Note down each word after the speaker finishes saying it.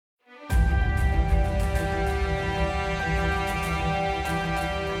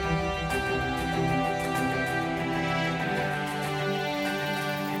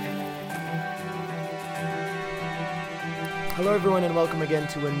Hello everyone and welcome again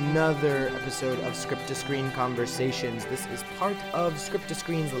to another episode of Script2Screen Conversations. This is part of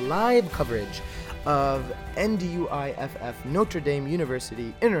Script2Screen's live coverage of NDUIFF Notre Dame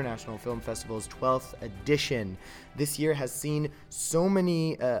University International Film Festival's 12th edition. This year has seen so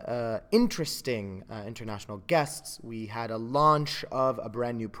many interesting international guests. We had a launch of a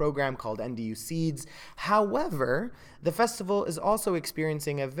brand new program called NDU Seeds. However, the festival is also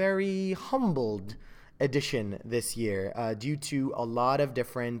experiencing a very humbled edition this year due to a lot of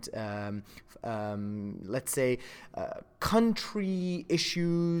different, country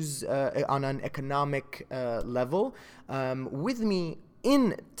issues on an economic level. With me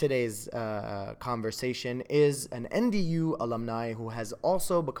in today's conversation is an NDU alumni who has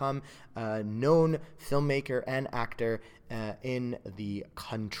also become a known filmmaker and actor in the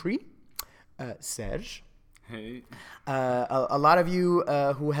country, Serge. Hey. A lot of you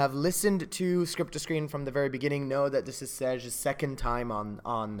who have listened to Script2Screen from the very beginning know that this is Serge's second time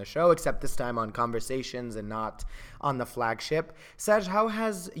on the show, except this time on Conversations and not on the flagship. Serge, how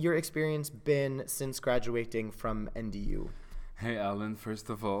has your experience been since graduating from NDU? Hey, Alan. First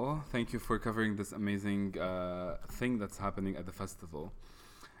of all, thank you for covering this amazing thing that's happening at the festival.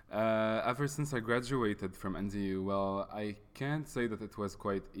 Ever since I graduated from NDU, well, I can't say that it was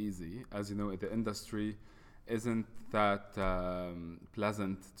quite easy. As you know, the industry isn't that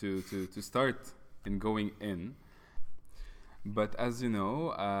pleasant to start in going in. But as you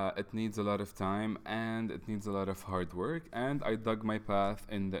know, it needs a lot of time and it needs a lot of hard work, and I dug my path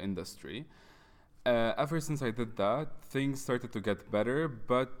in the industry. Ever since I did that, things started to get better,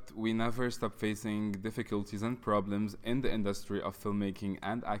 but we never stopped facing difficulties and problems in the industry of filmmaking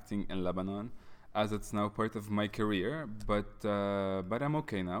and acting in Lebanon, as it's now part of my career, but I'm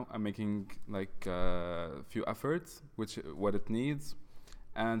okay now. I'm making a few efforts, what it needs,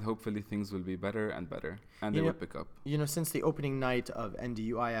 and hopefully things will be better and better, and they will pick up. You know, since the opening night of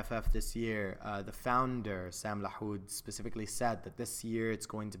NDUIFF this year, the founder, Sam Lahoud, specifically said that this year it's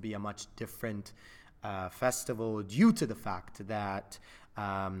going to be a much different festival due to the fact that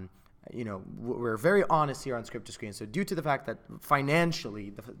we're very honest here on Script2Screen. So due to the fact that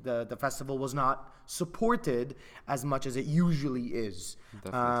financially the festival was not supported as much as it usually is.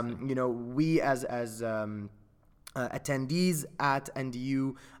 We as attendees at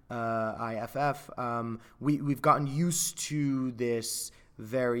NDU IFF, we've gotten used to this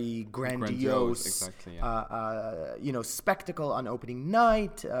very grandiose spectacle on opening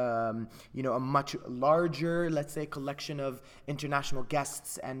night, a much larger, let's say, collection of international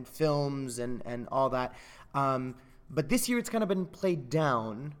guests and films and all that. But this year it's kind of been played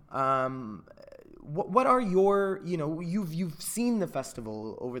down. What are your, you've seen the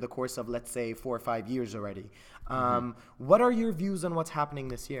festival over the course of, let's say, 4 or 5 years already. What are your views on what's happening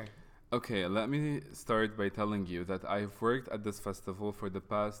this year? Okay, let me start by telling you that I've worked at this festival for the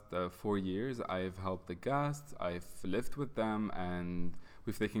past 4 years. I've helped the guests, I've lived with them, and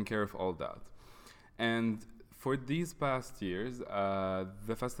we've taken care of all that. And for these past years,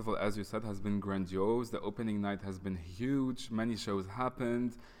 the festival, as you said, has been grandiose. The opening night has been huge. Many shows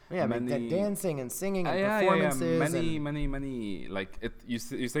happened. Yeah, many dancing and singing and performances. Many. You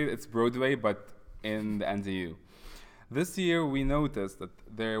say it's Broadway, but in the NDU. This year, we noticed that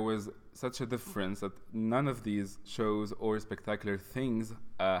there was such a difference that none of these shows or spectacular things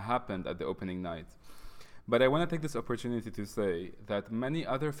happened at the opening night. But I want to take this opportunity to say that many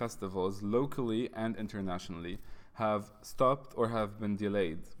other festivals, locally and internationally, have stopped or have been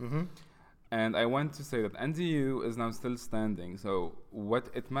delayed. Mm-hmm. And I want to say that NDU is now still standing. So what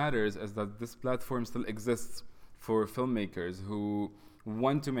it matters is that this platform still exists for filmmakers who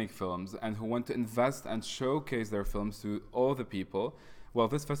want to make films and who want to invest and showcase their films to all the people. Well,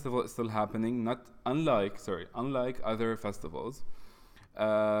 this festival is still happening, unlike other festivals,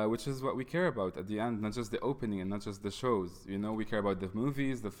 which is what we care about at the end, not just the opening and not just the shows. We care about the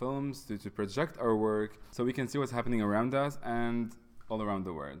movies, the films, to project our work so we can see what's happening around us and all around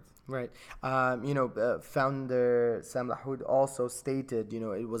the world. Right. Founder Sam Lahoud also stated,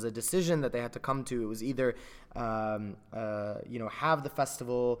 it was a decision that they had to come to. It was either, have the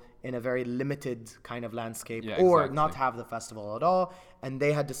festival in a very limited kind of landscape or not have the festival at all. And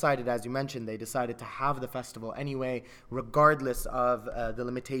they had decided, as you mentioned, to have the festival anyway, regardless of the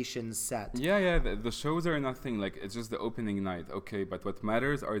limitations set. The shows are nothing. It's just the opening night. Okay, but what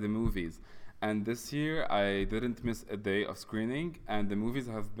matters are the movies. And this year, I didn't miss a day of screening, and the movies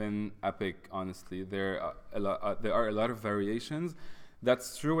have been epic, honestly. There are a lot of variations.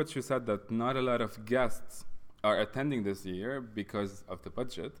 That's true what you said, that not a lot of guests are attending this year because of the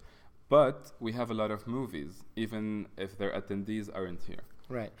budget, but we have a lot of movies, even if their attendees aren't here.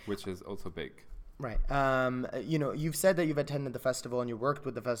 Right. Which is also big. Right. You've said that you've attended the festival and you worked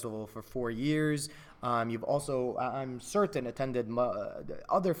with the festival for 4 years. You've also, I'm certain, attended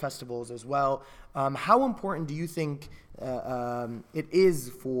other festivals as well. How important do you think it is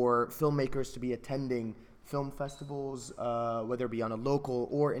for filmmakers to be attending film festivals, whether it be on a local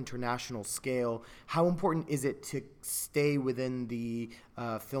or international scale? How important is it to stay within the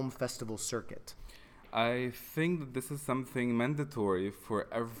film festival circuit? I think that this is something mandatory for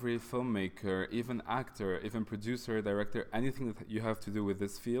every filmmaker, even actor, even producer, director, anything that you have to do with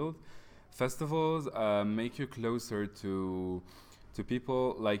this field. Festivals make you closer to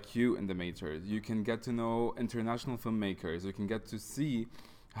people like you in the majors. You can get to know international filmmakers. You can get to see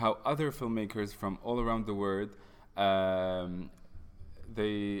how other filmmakers from all around the world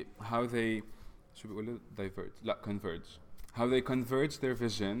converge. How they converge their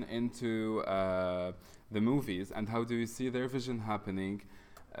vision into the movies, and how do you see their vision happening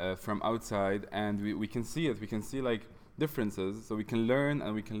from outside, and we can see it. We can see like differences, so we can learn,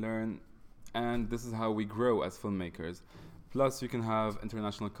 and this is how we grow as filmmakers. Plus, you can have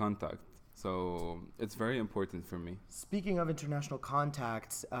international contact. So it's very important for me. Speaking of international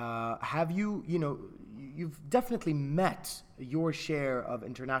contacts, have you've definitely met your share of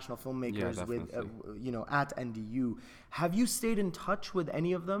international filmmakers at NDU. Have you stayed in touch with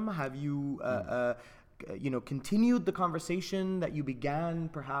any of them? Have you, continued the conversation that you began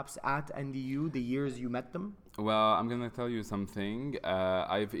perhaps at NDU the years you met them? Well, I'm going to tell you something.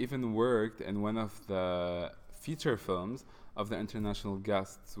 I've even worked in one of the feature films of the international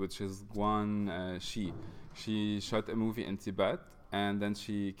guests, which is Guan Shi. She shot a movie in Tibet, and then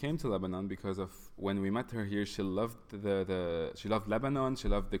she came to Lebanon because of when we met her here. She loved she loved Lebanon. She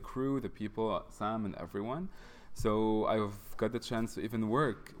loved the crew, the people, Sam, and everyone. So I've got the chance to even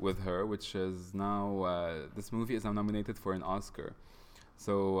work with her, which is now this movie is now nominated for an Oscar.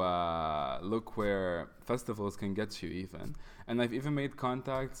 So look where festivals can get you even. And I've even made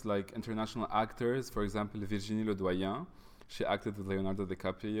contacts like international actors. For example, Virginie Ledoyen. She acted with Leonardo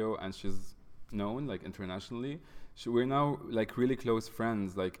DiCaprio, and she's known like internationally. We're now like really close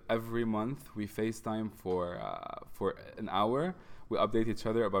friends. Like every month we FaceTime for an hour. We update each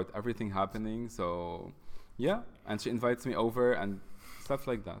other about everything happening. So yeah, and she invites me over and stuff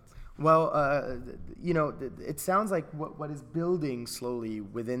like that. Well, it sounds like what is building slowly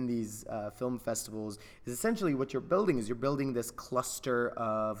within these film festivals is essentially what you're building is you're building this cluster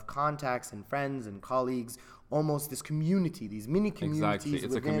of contacts and friends and colleagues, almost this community, these mini communities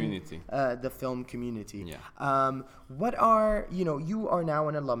it's within a community. The film community. Yeah. You are now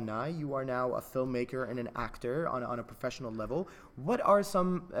an alumni, you are now a filmmaker and an actor on a professional level. What are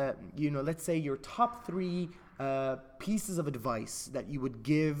some, let's say your top 3 pieces of advice that you would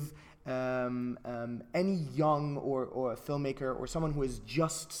give any young or a filmmaker or someone who is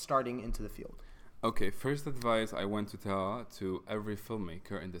just starting into the field? Okay, first advice I want to tell to every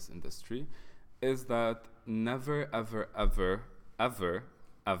filmmaker in this industry is that never, ever, ever, ever,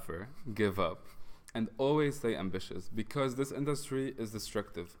 ever give up, and always stay ambitious, because this industry is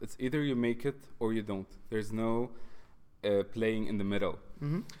destructive. It's either you make it or you don't. There's no playing in the middle.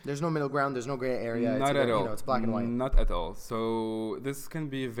 Mm-hmm. There's no middle ground. There's no gray area. Not at all. It's black and white. Not at all. So this can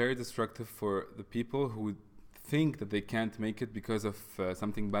be very destructive for the people who think that they can't make it because of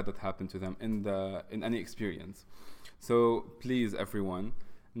something bad that happened to them in any experience. So please, everyone,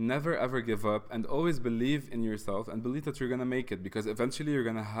 never ever give up, and always believe in yourself and believe that you're gonna make it, because eventually you're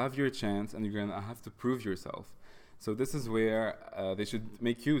gonna have your chance and you're gonna have to prove yourself. So this is where they should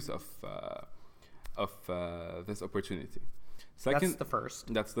make use of this opportunity. Second,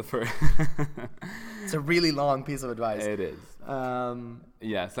 That's the first. It's a really long piece of advice. It is.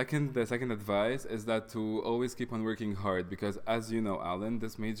 The second advice is that to always keep on working hard, because as you know, Alan,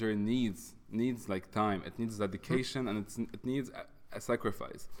 this major needs like time. It needs dedication, and it needs a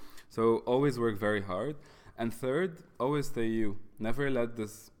sacrifice. So always work very hard. And third, always stay you. Never let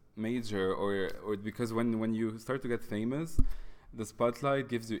this major or because when you start to get famous, the spotlight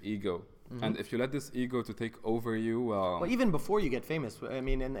gives you ego. Mm-hmm. And if you let this ego to take over you, well, even before you get famous, I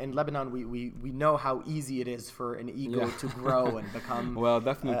mean, in Lebanon, we know how easy it is for an ego to grow and become. Well,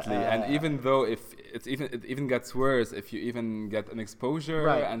 definitely. And even though it even gets worse if you even get an exposure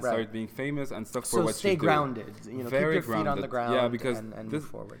and start being famous and stuff for what you do. So stay grounded. Very keep your feet on the ground. Yeah, because and move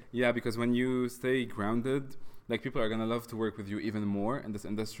forward. Yeah, because when you stay grounded, like people are gonna love to work with you even more in this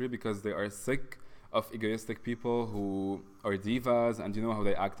industry, because they are sick of egoistic people who are divas, and you know how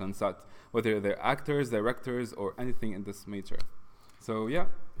they act on set, whether they're actors, directors, or anything in this major. So yeah,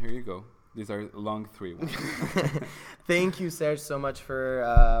 here you go. These are long 3 ones. Thank you, Serge, so much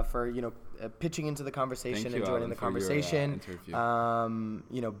for pitching into the conversation and joining the conversation.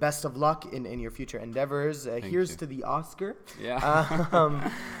 Best of luck in your future endeavors. Here's to the Oscar.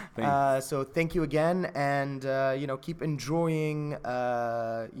 Yeah. So thank you again, and keep enjoying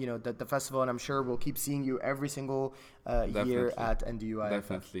the festival, and I'm sure we'll keep seeing you every single year at NDUIFF.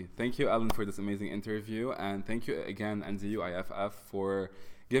 Definitely. Thank you, Alan, for this amazing interview, and thank you again, NDUIFF, for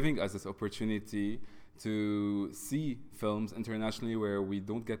giving us this opportunity to see films internationally where we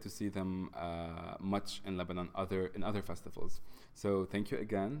don't get to see them much in Lebanon in other festivals. So thank you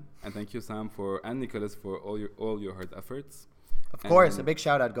again, and thank you, Sam, and Nicholas, for all your hard efforts. Of course, a big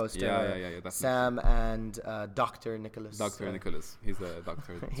shout out goes to Sam and Dr. Nicholas. Dr. Nicholas. He's a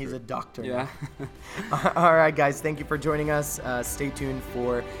doctor. He's a doctor. Yeah. All right, guys. Thank you for joining us. Stay tuned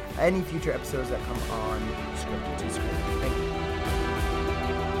for any future episodes that come on Script2Screen. Thank you.